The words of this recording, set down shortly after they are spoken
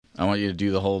I want you to do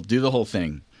the whole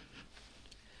thing.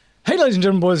 Hey, ladies and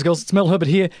gentlemen, boys and girls, it's Mel Herbert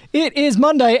here. It is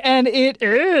Monday, and it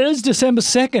is December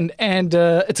 2nd, and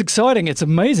it's exciting, it's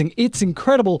amazing, it's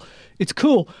incredible, it's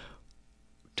cool.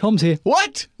 Tom's here.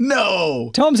 What? No.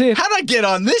 Tom's here. How'd I get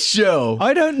on this show?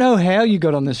 I don't know how you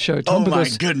got on this show, Tom. Oh, my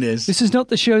because goodness. This is not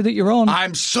the show that you're on.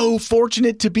 I'm so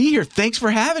fortunate to be here. Thanks for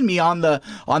having me on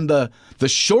the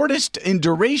shortest in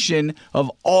duration of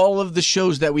all of the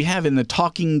shows that we have in the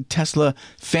Talking Tesla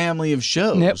family of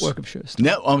shows. Network of shows.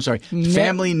 I'm sorry.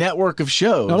 Family network of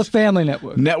shows. Not a family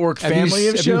network. Network family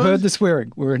of shows? Have you heard the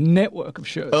swearing? We're a network of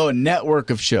shows. Oh, a network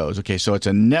of shows. Okay, so it's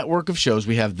a network of shows.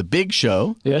 We have the Big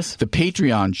Show. Yes. The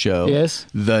Patreon show. Yes.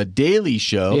 The Daily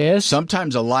Show. Yes.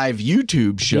 Sometimes a live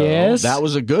YouTube show. Yes. That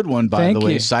was a good one, by Thank the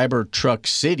way. you. Cybertruck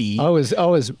City. I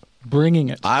was bringing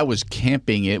it. I was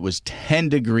camping. It was 10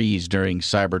 degrees during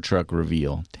Cybertruck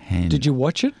reveal. 10. Did you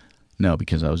watch it? No,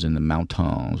 because I was in the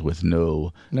mountains with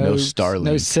no Starlink.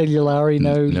 No Cellulari,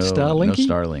 no Starlink?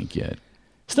 No Starlink yet.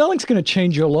 Starlink's going to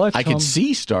change your life, I Tom. can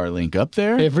see Starlink up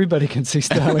there. Everybody can see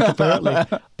Starlink,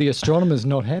 apparently. The astronomer's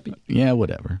not happy. Yeah,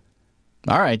 whatever.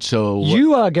 All right, so...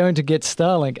 You are going to get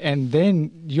Starlink, and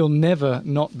then you'll never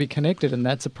not be connected, and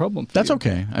that's a problem for That's you.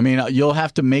 okay. I mean, I'll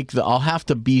have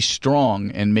to be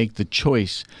strong and make the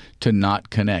choice to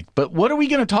not connect. But what are we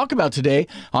going to talk about today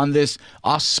on this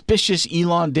auspicious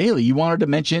Elon Daily? You wanted to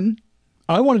mention?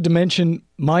 I wanted to mention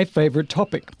my favorite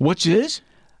topic. Which is?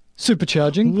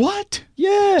 Supercharging. What?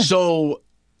 Yeah. So...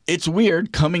 It's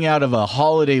weird coming out of a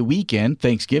holiday weekend,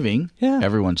 Thanksgiving,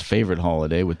 everyone's favorite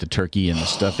holiday with the turkey and the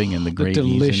stuffing and the gravies. The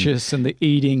delicious and the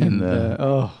eating and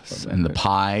the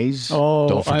pies. Oh,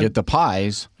 don't forget the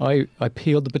pies. I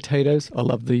peeled the potatoes. I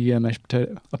love the mashed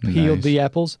potato. I peeled the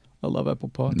apples. I love apple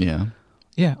pie. Yeah.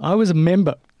 Yeah, I was a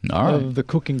member All right. of the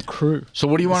cooking crew. So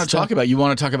what do you want to talk about? You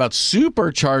want to talk about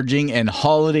supercharging and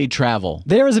holiday travel.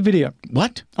 There is a video.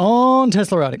 What? On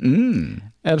Teslarati.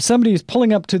 Somebody is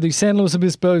pulling up to the San Luis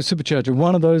Obispo supercharger,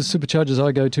 one of those superchargers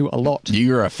I go to a lot.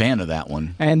 You're a fan of that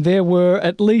one. And there were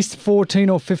at least 14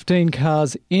 or 15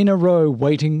 cars in a row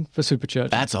waiting for supercharging.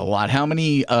 That's a lot. How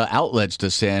many outlets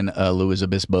does San Luis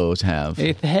Obispo have?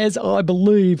 It has, I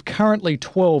believe, currently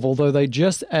 12, although they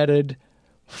just added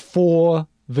 4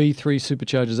 V3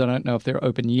 superchargers. I don't know if they're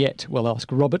open yet. We'll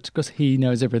ask Robert because he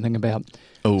knows everything about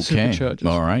superchargers.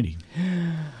 All righty.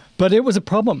 But it was a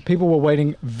problem. People were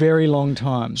waiting very long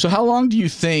time. So how long do you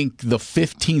think the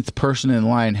 15th person in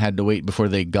line had to wait before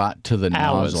they got to the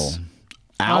nozzle?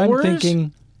 Hours? I'm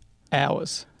thinking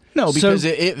hours. No, because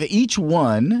each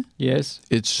one... Yes.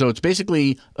 It's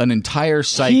basically an entire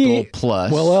cycle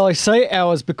plus... Well, I say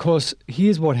hours because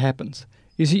here's what happens.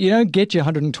 You don't get your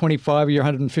 125 or your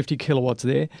 150 kilowatts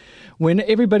there. When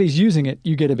everybody's using it,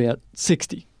 you get about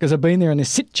 60. Because I've been there in this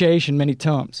situation many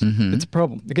times. Mm-hmm. It's a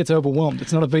problem. It gets overwhelmed.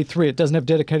 It's not a V3. It doesn't have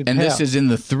dedicated power. And this is in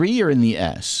the 3 or in the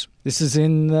S? This is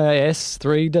in the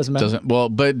S3. Doesn't matter.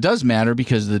 But it does matter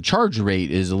because the charge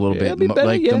rate is a little bit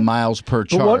the miles per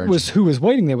charge. But who was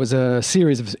waiting there was a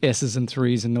series of S's and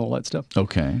 3s and all that stuff.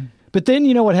 Okay. But then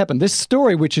you know what happened? This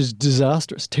story, which is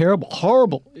disastrous, terrible,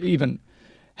 horrible even,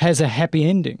 has a happy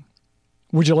ending.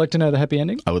 Would you like to know the happy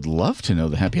ending? I would love to know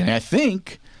the happy ending. I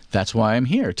think that's why I'm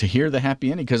here, to hear the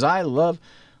happy ending, because I love...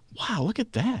 Wow, look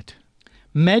at that.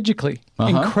 Magically,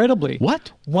 incredibly,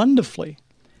 wonderfully,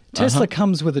 Tesla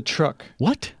comes with a truck.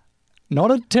 What? Not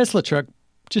a Tesla truck,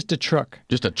 just a truck.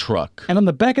 Just a truck. And on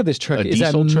the back of this truck is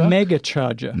a mega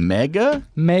charger. Mega?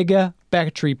 Mega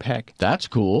battery pack. That's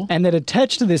cool. And then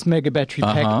attached to this mega battery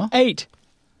pack, eight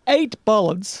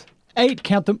bollards. 8,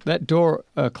 count them. That door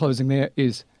closing there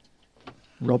is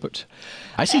Robert.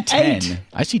 I see 10. 8.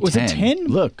 I see 10. Was it 10?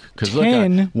 Look, because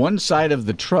look, one side of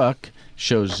the truck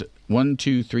shows 1,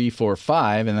 2, 3, 4,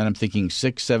 5, and then I'm thinking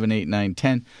 6, 7, 8, 9,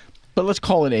 10. But let's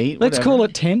call it 8. Let's call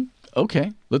it 10.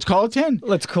 Okay, let's call it 10.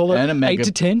 Let's call it 8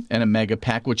 to 10. And a mega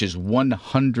pack, which is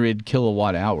 100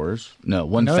 kilowatt hours. No,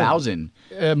 1,000.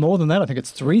 More than that, I think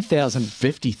it's 3,000.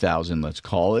 50,000, let's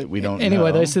call it. We don't know.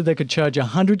 Anyway, they said they could charge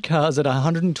 100 cars at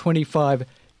 125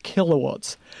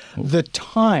 kilowatts. The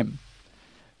time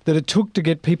that it took to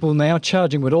get people now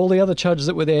charging with all the other chargers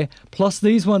that were there, plus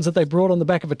these ones that they brought on the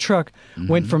back of a truck,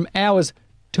 went from hours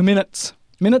to minutes.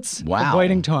 Minutes of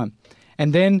waiting time.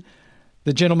 And then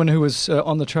the gentleman who was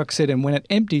on the truck said, and when it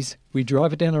empties, we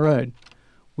drive it down the road.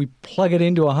 We plug it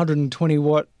into a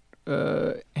 120-watt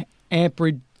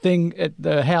amperage thing at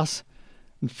the house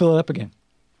and fill it up again.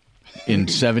 In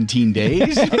 17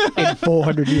 days? In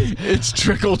 400 years. It's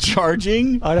trickle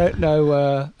charging? I don't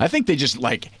know. I think they just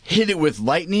hit it with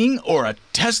lightning or a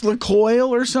Tesla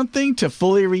coil or something to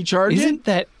fully recharge it. Isn't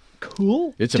that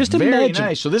cool? It's Just very imagine.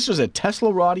 nice. So this was a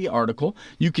Tesla Roddy article.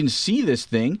 You can see this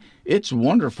thing. It's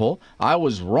wonderful. I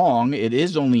was wrong. It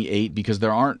is only 8 because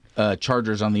there aren't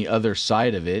chargers on the other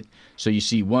side of it. So you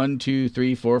see 1, 2,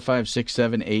 3, 4, 5, 6,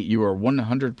 7, 8. You are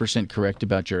 100% correct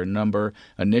about your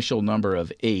initial number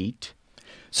of 8.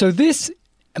 So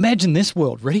imagine this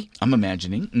world. Ready? I'm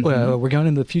imagining. Mm-hmm. Well, we're going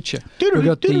into the future. We've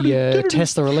got the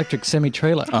Tesla electric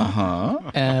semi-trailer. Uh-huh.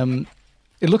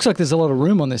 It looks like there's a lot of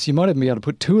room on this. You might even be able to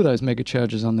put 2 of those mega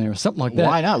chargers on there or something like that.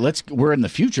 Why not? We're in the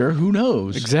future. Who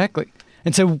knows? Exactly.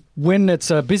 And so when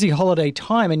it's a busy holiday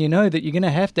time and you know that you're going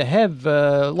to have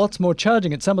lots more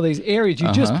charging at some of these areas,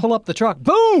 you just pull up the truck,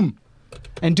 boom,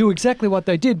 and do exactly what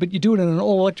they did, but you do it in an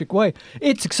all-electric way.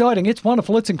 It's exciting. It's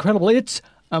wonderful. It's incredible. It's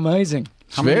amazing.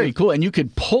 It's very cool. And you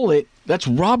could pull it. That's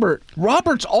Robert.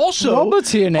 Robert's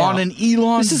here now. On an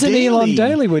Elon This is Daily. an Elon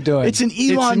Daily we're doing. It's an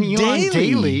Elon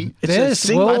Daily. It's Yes, a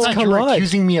single. well, I thought you were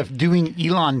accusing me of doing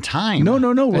Elon time. No.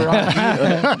 We're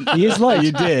on. He is late.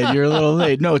 You did. You're a little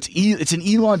late. No, it's an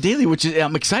Elon Daily, which is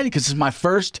I'm excited because it's my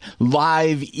first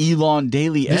live Elon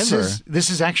Daily ever. This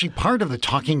is actually part of the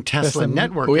Talking Tesla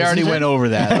network. We already went over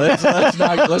that.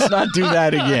 Let's not do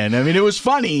that again. I mean, it was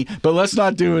funny, but let's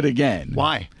not do it again.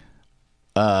 Why?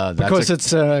 Because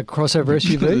it's a crossover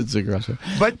SUV. It's a crossover.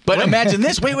 But Imagine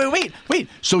this. Wait.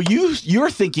 So you're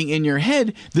thinking in your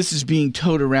head this is being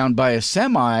towed around by a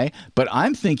semi, but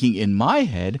I'm thinking in my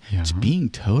head it's being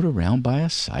towed around by a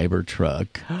Cybertruck.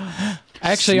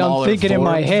 Actually, Smaller I'm thinking in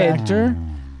my form head, factor.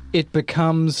 it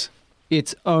becomes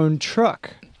its own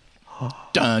truck. Dun,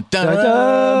 dun, Dun,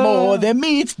 dun. more than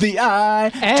meets the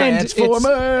eye. And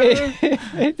Transformer.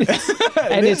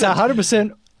 And it's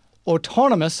 100%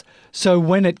 autonomous, so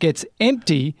when it gets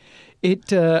empty,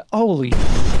 holy,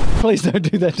 please don't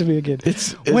do that to me again.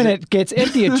 When it gets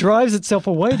empty, it drives itself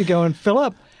away to go and fill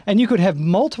up. And you could have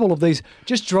multiple of these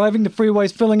just driving the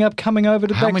freeways, filling up, coming over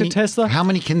back to Tesla. How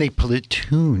many can they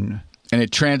platoon? And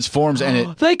it transforms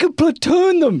and They could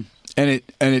platoon them.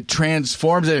 it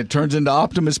transforms and it turns into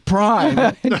Optimus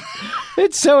Prime.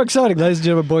 It's so exciting, ladies and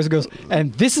gentlemen, boys and girls.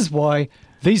 And this is why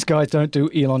these guys don't do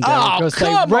Elon Daily, because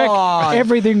they wreck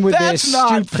everything with That's their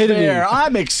not stupidity. fair.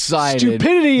 I'm excited.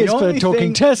 Stupidity The is for only Talking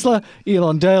thing- Tesla.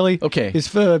 Elon Daily is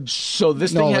for So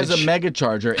this thing has a knowledge. mega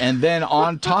charger, and then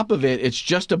on top of it, it's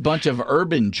just a bunch of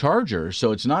urban chargers.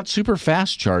 So it's not super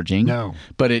fast charging. No.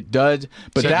 But it does.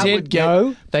 But that would get.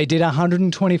 No, they did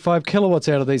 125 kilowatts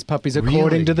out of these puppies, according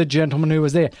Really? to the gentleman who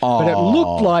was there. But it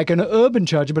looked like an urban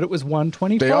charger, but it was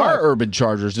 125. They are urban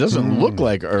chargers. It doesn't look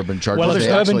like urban chargers. Well, there's They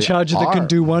an urban actually charger that can are.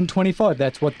 do 125.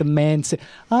 That's what the man said.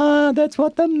 That's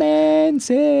what the man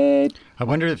said. I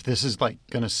wonder if this is like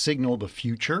going to signal the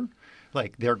future.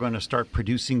 Like they're going to start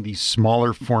producing these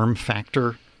smaller form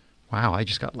factor. Wow, I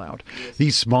just got loud.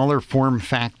 These smaller form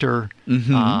factor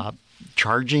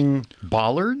charging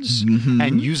bollards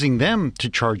and using them to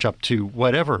charge up to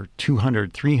whatever,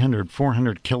 200, 300,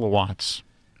 400 kilowatts.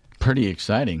 Pretty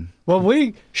exciting. Well,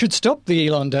 we should stop the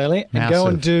Elon Daily and go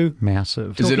and do.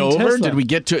 Massive. Is it Talking over? Tesla. Did we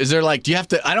get to? Is there like? Do you have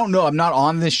to? I don't know. I'm not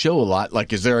on this show a lot.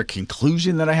 Like, is there a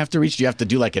conclusion that I have to reach? Do you have to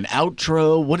do like an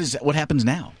outro? What is? What happens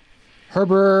now?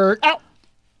 Herbert out.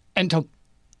 And Tom.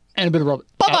 And a bit of Robert.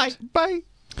 Bye-bye. Bye.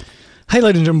 Hey,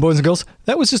 ladies and gentlemen, boys and girls.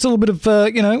 That was just a little bit of,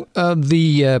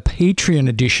 the Patreon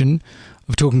edition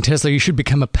of Talking Tesla. You should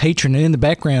become a patron. And in the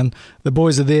background, the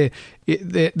boys are there.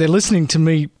 They're listening to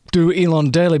me do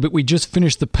Elon Daily, but we just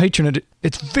finished the Patreon.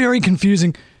 It's very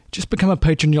confusing. Just become a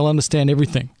patron. You'll understand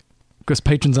everything. Because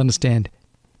patrons understand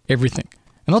everything.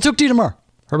 And I'll talk to you tomorrow.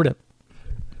 Herbert out.